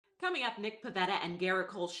Coming up, Nick Pivetta and Gerrit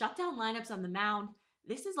Cole shut down lineups on the mound.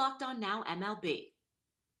 This is Locked On Now MLB.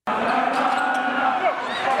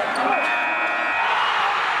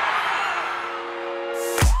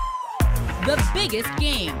 The biggest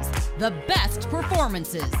games, the best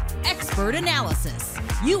performances, expert analysis.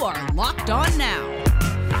 You are Locked On Now.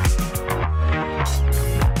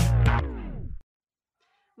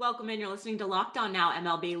 Welcome in. You're listening to Locked On Now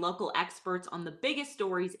MLB, local experts on the biggest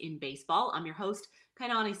stories in baseball. I'm your host,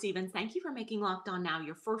 Kainani Stevens. Thank you for making Locked On Now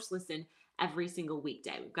your first listen every single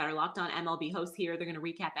weekday. We've got our Locked On MLB hosts here. They're going to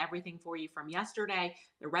recap everything for you from yesterday.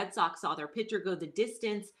 The Red Sox saw their pitcher go the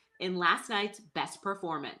distance in last night's best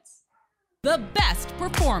performance. The best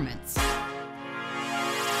performance.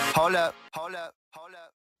 Hold up.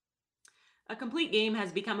 A complete game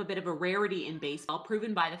has become a bit of a rarity in baseball,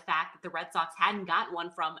 proven by the fact that the Red Sox hadn't got one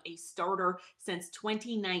from a starter since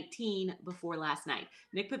 2019 before last night.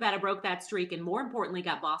 Nick Pivetta broke that streak and, more importantly,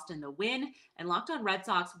 got Boston the win. And Locked On Red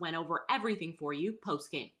Sox went over everything for you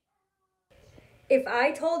post-game. If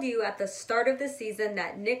I told you at the start of the season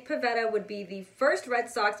that Nick Pivetta would be the first Red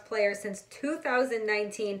Sox player since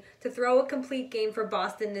 2019 to throw a complete game for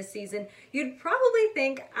Boston this season, you'd probably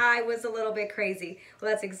think I was a little bit crazy.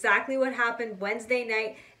 Well, that's exactly what happened Wednesday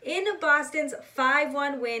night in Boston's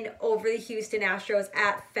 5-1 win over the Houston Astros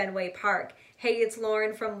at Fenway Park. Hey, it's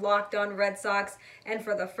Lauren from Locked On Red Sox, and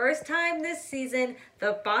for the first time this season,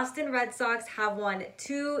 the Boston Red Sox have won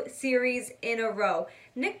 2 series in a row.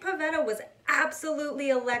 Nick Pivetta was absolutely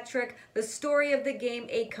electric. The story of the game,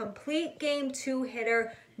 a complete game 2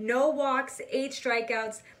 hitter, no walks, 8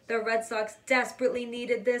 strikeouts. The Red Sox desperately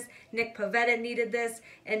needed this. Nick Pivetta needed this.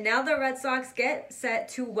 And now the Red Sox get set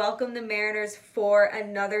to welcome the Mariners for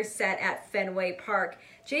another set at Fenway Park.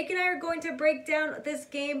 Jake and I are going to break down this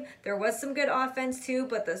game. There was some good offense too,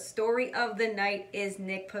 but the story of the night is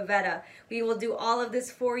Nick Pivetta. We will do all of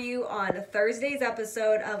this for you on Thursday's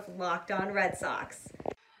episode of Locked On Red Sox.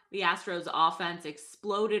 The Astros offense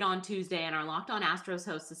exploded on Tuesday, and our Locked On Astros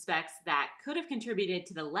host suspects that could have contributed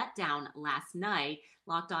to the letdown last night.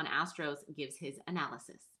 Locked On Astros gives his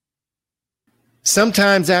analysis.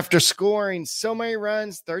 Sometimes after scoring so many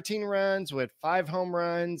runs, 13 runs with 5 home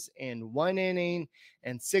runs in 1 inning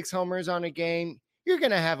and 6 homers on a game, you're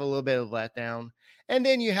going to have a little bit of letdown. And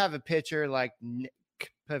then you have a pitcher like Nick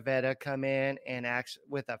Pivetta come in and act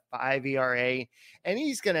with a 5 ERA, and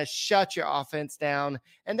he's going to shut your offense down.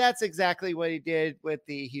 And that's exactly what he did with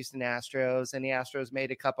the Houston Astros. And the Astros made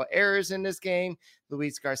a couple errors in this game.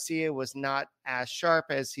 Luis Garcia was not as sharp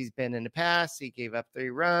as he's been in the past. He gave up 3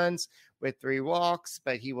 runs with 3 walks,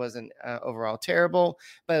 but he wasn't overall terrible.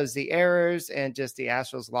 But it was the errors and just the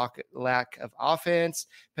Astros' lack of offense.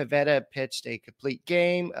 Pivetta pitched a complete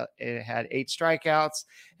game. It had 8 strikeouts.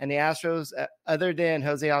 And the Astros, other than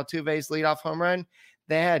Jose Altuve's leadoff home run,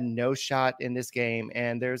 they had no shot in this game.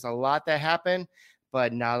 And there's a lot that happened,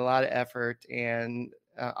 but not a lot of effort and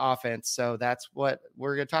offense. So that's what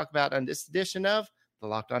we're going to talk about on this edition of the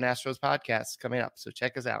Locked On Astros podcast coming up. So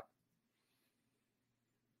check us out.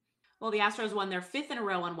 Well, the Astros won their 5th in a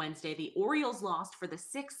row on Wednesday. The Orioles lost for the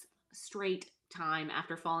 6th straight time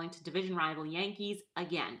after falling to division rival Yankees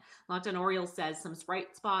again. Locked On Orioles says some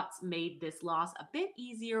bright spots made this loss a bit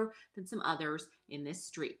easier than some others in this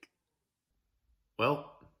streak.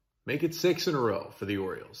 Well, make it 6 in a row for the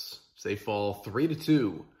Orioles. So they fall 3-2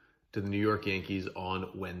 to the New York Yankees on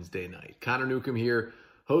Wednesday night. Connor Newcomb here,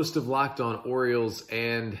 host of Locked On Orioles,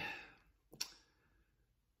 and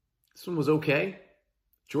this one was okay.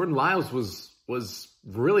 Jordan Lyles was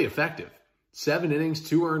really effective. 7 innings,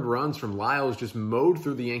 2 earned runs from Lyles, just mowed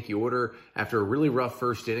through the Yankee order after a really rough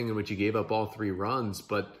first inning in which he gave up all 3 runs.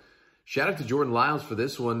 But shout out to Jordan Lyles for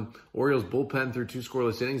this one. Orioles bullpen through 2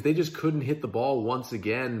 scoreless innings. They just couldn't hit the ball once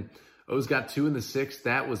again. O's got 2 in the 6th.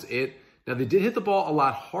 That was it. Now, they did hit the ball a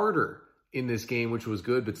lot harder in this game, which was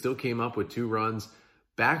good, but still came up with 2 runs.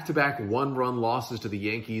 Back-to-back 1-run losses to the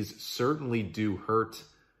Yankees certainly do hurt.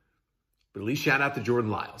 But at least shout out to Jordan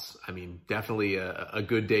Lyles. I mean, definitely a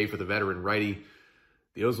good day for the veteran righty.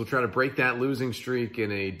 The O's will try to break that losing streak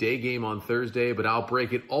in a day game on Thursday, but I'll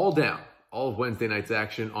break it all down, all of Wednesday night's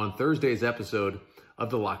action on Thursday's episode of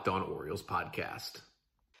the Locked On Orioles podcast.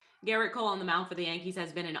 Gerrit Cole on the mound for the Yankees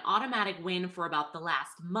has been an automatic win for about the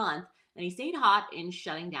last month, and he stayed hot in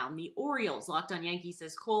shutting down the Orioles. Locked On Yankees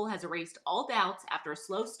says Cole has erased all doubts after a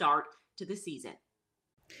slow start to the season.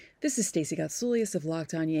 This is Stacey Gotsoulias of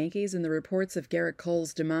Locked On Yankees, and the reports of Gerrit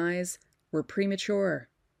Cole's demise were premature.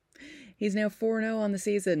 He's now 4-0 on the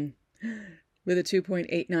season with a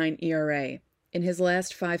 2.89 ERA. In his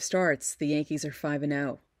last 5 starts, the Yankees are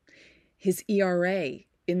 5-0. His ERA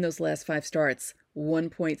in those last 5 starts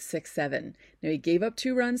 1.67. Now, he gave up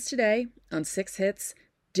 2 runs today on 6 hits,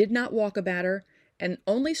 did not walk a batter, and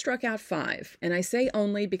only struck out 5. And I say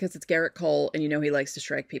only because it's Gerrit Cole, and you know he likes to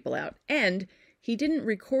strike people out. And he didn't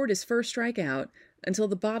record his first strikeout until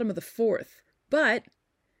the bottom of the 4th, but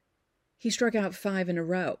he struck out 5 in a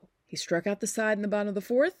row. He struck out the side in the bottom of the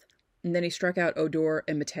 4th, and then he struck out Odor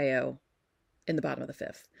and Mateo in the bottom of the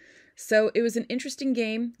 5th. So it was an interesting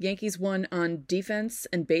game. Yankees won on defense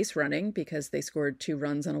and base running because they scored 2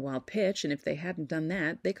 runs on a wild pitch, and if they hadn't done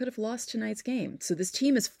that, they could have lost tonight's game. So this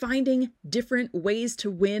team is finding different ways to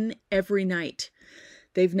win every night.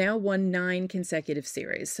 They've now won 9 consecutive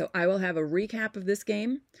series, so I will have a recap of this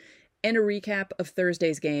game and a recap of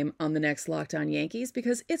Thursday's game on the next Locked On Yankees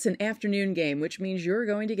because it's an afternoon game, which means you're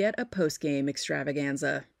going to get a post-game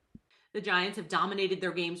extravaganza. The Giants have dominated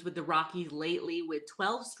their games with the Rockies lately with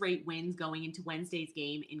 12 straight wins going into Wednesday's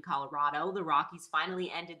game in Colorado. The Rockies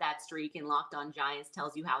finally ended that streak, and Locked On Giants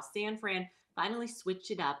tells you how San Fran finally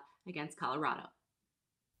switched it up against Colorado.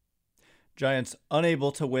 Giants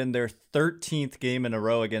unable to win their 13th game in a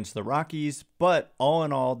row against the Rockies, but all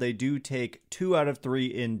in all, they do take 2 out of 3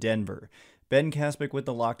 in Denver. Ben Kaspick with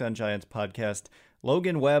the Locked On Giants podcast.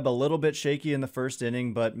 Logan Webb a little bit shaky in the first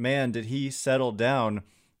inning, but man, did he settle down.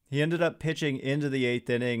 He ended up pitching into the 8th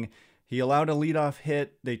inning. He allowed a leadoff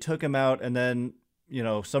hit. They took him out, and then,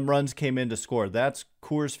 some runs came in to score. That's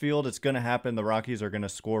Coors Field. It's going to happen. The Rockies are going to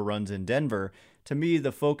score runs in Denver. To me,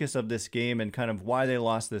 the focus of this game and kind of why they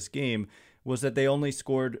lost this game was that they only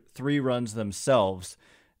scored 3 runs themselves.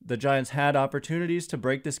 The Giants had opportunities to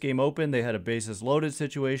break this game open. They had a bases loaded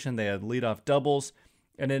situation. They had leadoff doubles.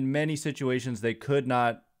 And in many situations, they could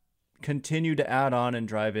not continue to add on and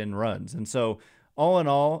drive in runs. And so, all in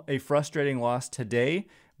all, a frustrating loss today,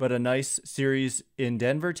 but a nice series in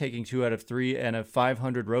Denver, taking 2 out of 3 and a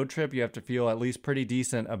 500 road trip. You have to feel at least pretty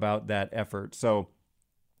decent about that effort. So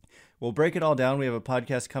we'll break it all down. We have a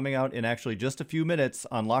podcast coming out in actually just a few minutes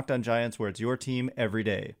on Locked On Giants, where it's your team every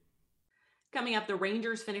day. Coming up, the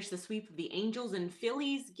Rangers finish the sweep of the Angels, and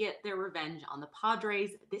Phillies get their revenge on the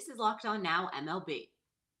Padres. This is Locked On Now MLB.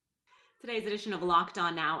 Today's edition of Locked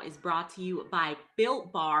On Now is brought to you by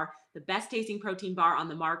Built Bar, the best tasting protein bar on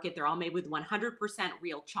the market. They're all made with 100%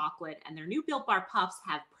 real chocolate, and their new Built Bar Puffs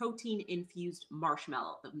have protein-infused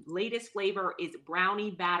marshmallow. The latest flavor is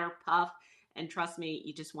brownie batter puff, and trust me,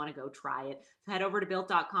 you just want to go try it. So head over to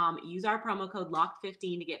Built.com, use our promo code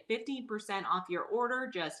LOCKED15 to get 15% off your order.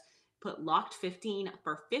 Just put LOCKED15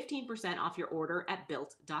 for 15% off your order at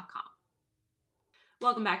Built.com.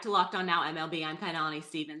 Welcome back to Locked On Now MLB. I'm Kainani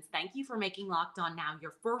Stevens. Thank you for making Locked On Now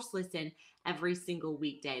your first listen every single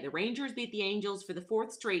weekday. The Rangers beat the Angels for the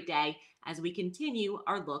 4th straight day as we continue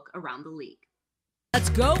our look around the league. Let's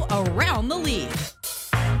go around the league.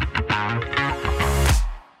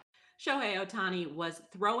 Shohei Ohtani was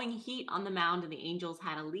throwing heat on the mound, and the Angels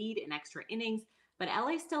had a lead in extra innings, but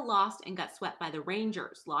LA still lost and got swept by the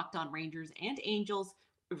Rangers. Locked On Rangers and Angels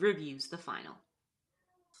reviews the final.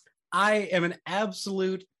 I am an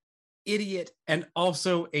absolute idiot and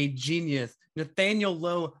also a genius. Nathaniel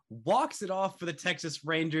Lowe walks it off for the Texas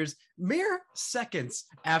Rangers mere seconds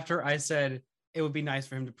after I said it would be nice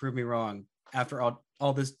for him to prove me wrong after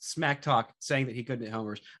all this smack talk saying that he couldn't hit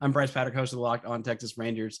homers. I'm Bryce Patrick, host of the Locked On Texas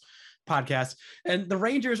Rangers podcast. And the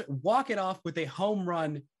Rangers walk it off with a home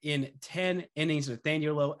run in 10 innings.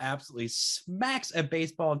 Nathaniel Lowe absolutely smacks a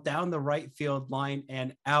baseball down the right field line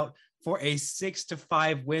and out for a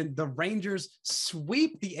 6-5 win. The Rangers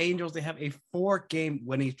sweep the Angels. They have a 4-game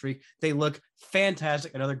winning streak. They look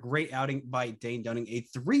fantastic. Another great outing by Dane Dunning. A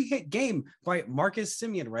 3-hit game by Marcus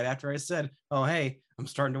Semien. Right after I said, oh, hey, I'm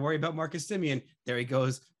starting to worry about Marcus Semien. There he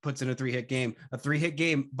goes, puts in a 3-hit game. A 3-hit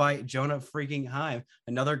game by Jonah freaking Heim.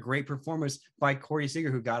 Another great performance by Corey Seager,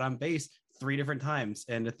 who got on base 3 different times.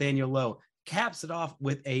 And Nathaniel Lowe caps it off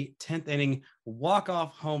with a 10th inning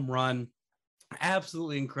walk-off home run.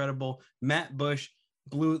 Absolutely incredible. Matt Bush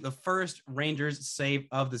blew the first Rangers save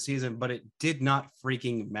of the season, but it did not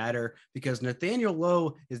freaking matter because Nathaniel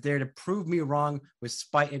Lowe is there to prove me wrong with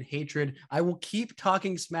spite and hatred. I will keep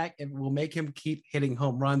talking smack and will make him keep hitting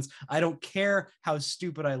home runs. I don't care how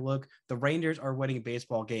stupid I look. The Rangers are winning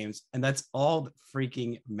baseball games, and that's all that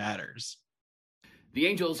freaking matters. The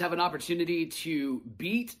Angels have an opportunity to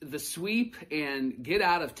beat the sweep and get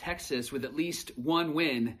out of Texas with at least 1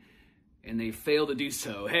 win, and they fail to do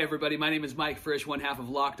so. Hey, everybody, my name is Mike Frisch, one half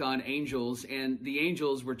of Locked On Angels, and the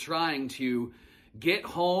Angels were trying to get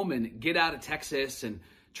home and get out of Texas and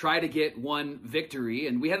try to get 1 victory,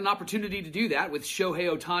 and we had an opportunity to do that with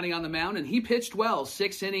Shohei Ohtani on the mound, and he pitched well.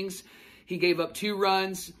 6 innings, he gave up 2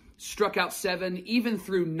 runs, struck out 7, even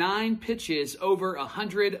threw 9 pitches over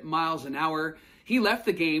 100 miles an hour. He left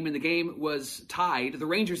the game, and the game was tied. The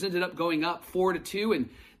Rangers ended up going up 4-2, and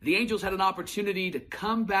the Angels had an opportunity to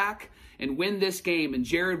come back and win this game. And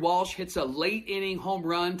Jared Walsh hits a late-inning home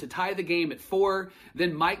run to tie the game at 4.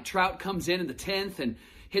 Then Mike Trout comes in the 10th and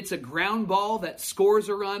hits a ground ball that scores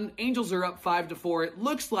a run. Angels are up 5-4. It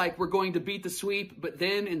looks like we're going to beat the sweep, but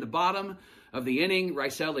then in the bottom of the inning,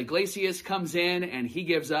 Raisel Iglesias comes in, and he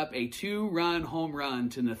gives up a 2-run home run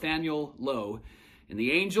to Nathaniel Lowe. And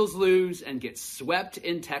the Angels lose and get swept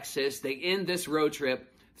in Texas. They end this road trip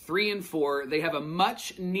 3-4. They have a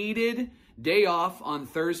much-needed day off on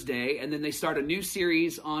Thursday, and then they start a new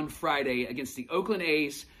series on Friday against the Oakland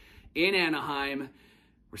A's in Anaheim.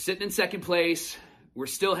 We're sitting in second place. We're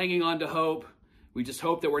still hanging on to hope. We just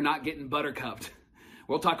hope that we're not getting buttercupped.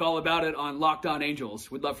 We'll talk all about it on Locked On Angels.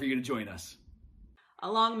 We'd love for you to join us.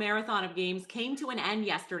 A long marathon of games came to an end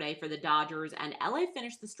yesterday for the Dodgers, and LA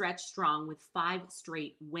finished the stretch strong with 5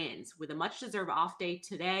 straight wins. With a much-deserved off day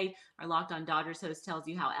today, our Locked On Dodgers host tells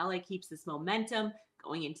you how LA keeps this momentum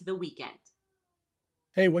going into the weekend.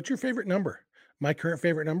 Hey, what's your favorite number? My current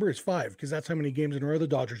favorite number is 5, because that's how many games in a row the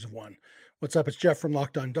Dodgers have won. What's up? It's Jeff from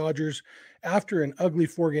Locked On Dodgers. After an ugly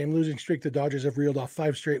 4-game losing streak, the Dodgers have reeled off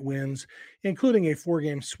 5 straight wins, including a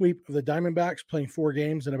 4-game sweep of the Diamondbacks, playing 4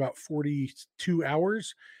 games in about 42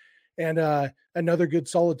 hours. And another good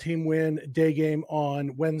solid team win, day game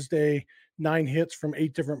on Wednesday, 9 hits from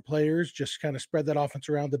 8 different players, just kind of spread that offense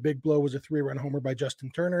around. The big blow was a 3-run homer by Justin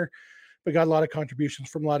Turner, but got a lot of contributions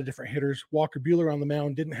from a lot of different hitters. Walker Buehler on the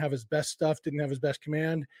mound didn't have his best stuff, didn't have his best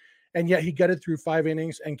command, and yet he gutted through 5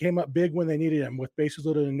 innings and came up big when they needed him. With bases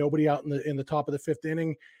loaded and nobody out in the top of the 5th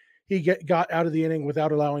inning, he got out of the inning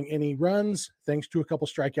without allowing any runs, thanks to a couple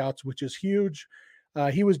strikeouts, which is huge.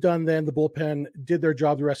 He was done then. The bullpen did their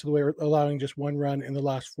job the rest of the way, allowing just 1 run in the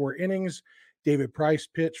last 4 innings. David Price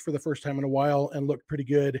pitched for the first time in a while and looked pretty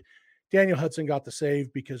good. Daniel Hudson got the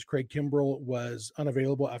save because Craig Kimbrell was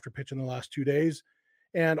unavailable after pitching the last 2 days.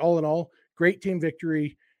 And all in all, great team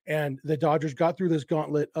victory. And the Dodgers got through this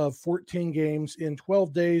gauntlet of 14 games in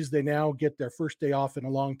 12 days. They now get their first day off in a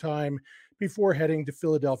long time before heading to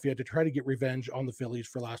Philadelphia to try to get revenge on the Phillies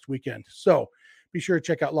for last weekend. So be sure to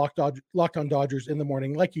check out Locked On Dodgers in the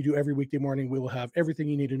morning. Like you do every weekday morning, we will have everything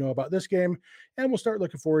you need to know about this game, and we'll start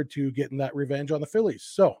looking forward to getting that revenge on the Phillies.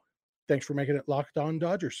 So thanks for making it Locked On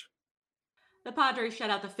Dodgers. The Padres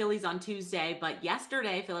shut out the Phillies on Tuesday, but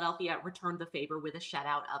yesterday, Philadelphia returned the favor with a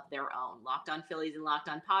shutout of their own. Locked On Phillies and Locked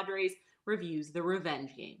On Padres reviews the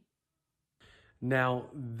revenge game. Now,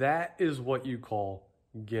 that is what you call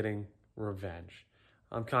getting revenge.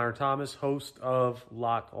 I'm Connor Thomas, host of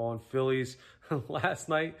Locked On Phillies. Last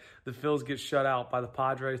night, the Phils get shut out by the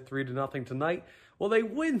Padres 3-0 tonight. Well, they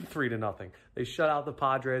win 3-0. They shut out the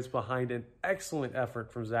Padres behind an excellent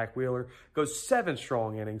effort from Zach Wheeler. Goes 7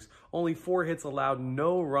 strong innings, only 4 hits allowed,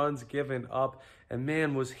 no runs given up. And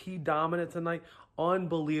man, was he dominant tonight.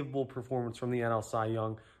 Unbelievable performance from the NL Cy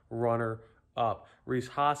Young runner-up. Rhys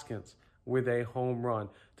Hoskins with a home run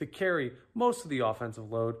to carry most of the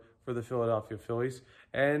offensive load for the Philadelphia Phillies.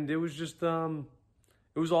 And it was just,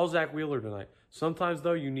 it was all Zach Wheeler tonight. Sometimes,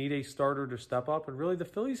 though, you need a starter to step up, and really the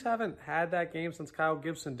Phillies haven't had that game since Kyle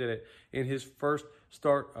Gibson did it in his first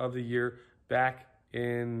start of the year back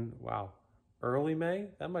in, early May?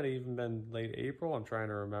 That might have even been late April. I'm trying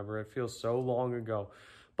to remember. It feels so long ago.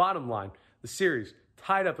 Bottom line, the series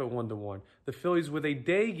tied up at 1-1. The Phillies with a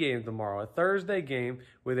day game tomorrow, a Thursday game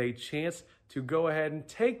with a chance to go ahead and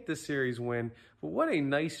take the series win. But what a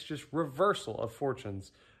nice just reversal of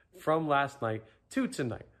fortunes from last night to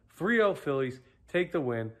tonight. 3-0 Phillies, take the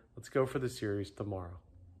win. Let's go for the series tomorrow.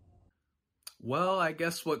 Well, I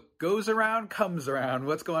guess what goes around comes around.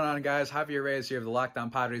 What's going on, guys? Javier Reyes here of the Locked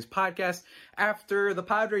On Padres podcast. After the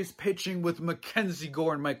Padres pitching with Mackenzie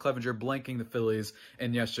Gore and Mike Clevenger blanking the Phillies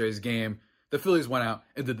in yesterday's game, the Phillies went out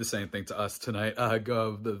and did the same thing to us tonight.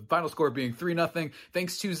 The final score being 3-0,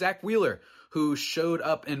 thanks to Zach Wheeler, who showed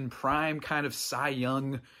up in prime kind of Cy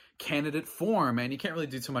Young candidate form, and you can't really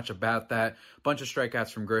do too much about that. Bunch of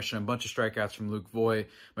strikeouts from Grisham, bunch of strikeouts from Luke Voit.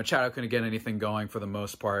 Machado couldn't get anything going for the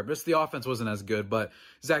most part. Just the offense wasn't as good, but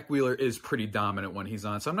Zach Wheeler is pretty dominant when he's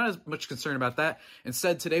on, so I'm not as much concerned about that.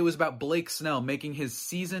 Instead, today was about Blake Snell making his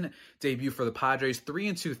season debut for the Padres, 3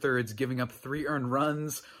 2/3, giving up 3 earned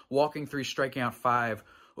runs, walking 3, striking out 5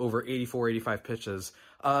 over 84, 85 pitches.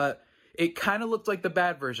 It kind of looked like the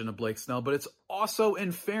bad version of Blake Snell, but it's also,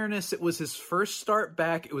 in fairness, it was his first start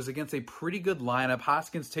back. It was against a pretty good lineup.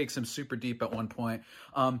 Hoskins takes him super deep at one point.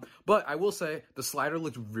 But I will say the slider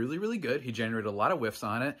looked really, really good. He generated a lot of whiffs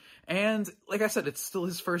on it. And like I said, it's still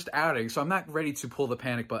his first outing, so I'm not ready to pull the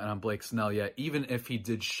panic button on Blake Snell yet, even if he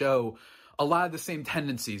did show a lot of the same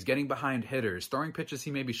tendencies, getting behind hitters, throwing pitches he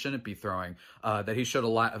maybe shouldn't be throwing, that he showed a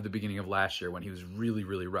lot of the beginning of last year when he was really,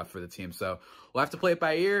 really rough for the team. So we'll have to play it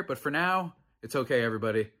by ear, but for now, it's okay,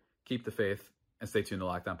 everybody. Keep the faith and stay tuned to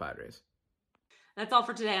Locked On Padres. That's all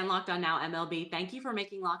for today on Locked On Now MLB. Thank you for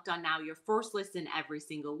making Locked On Now your first listen every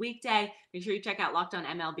single weekday. Make sure you check out Locked On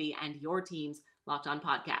MLB and your team's Locked On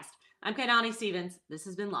podcast. I'm Kaidani Stevens. This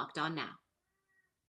has been Locked On Now.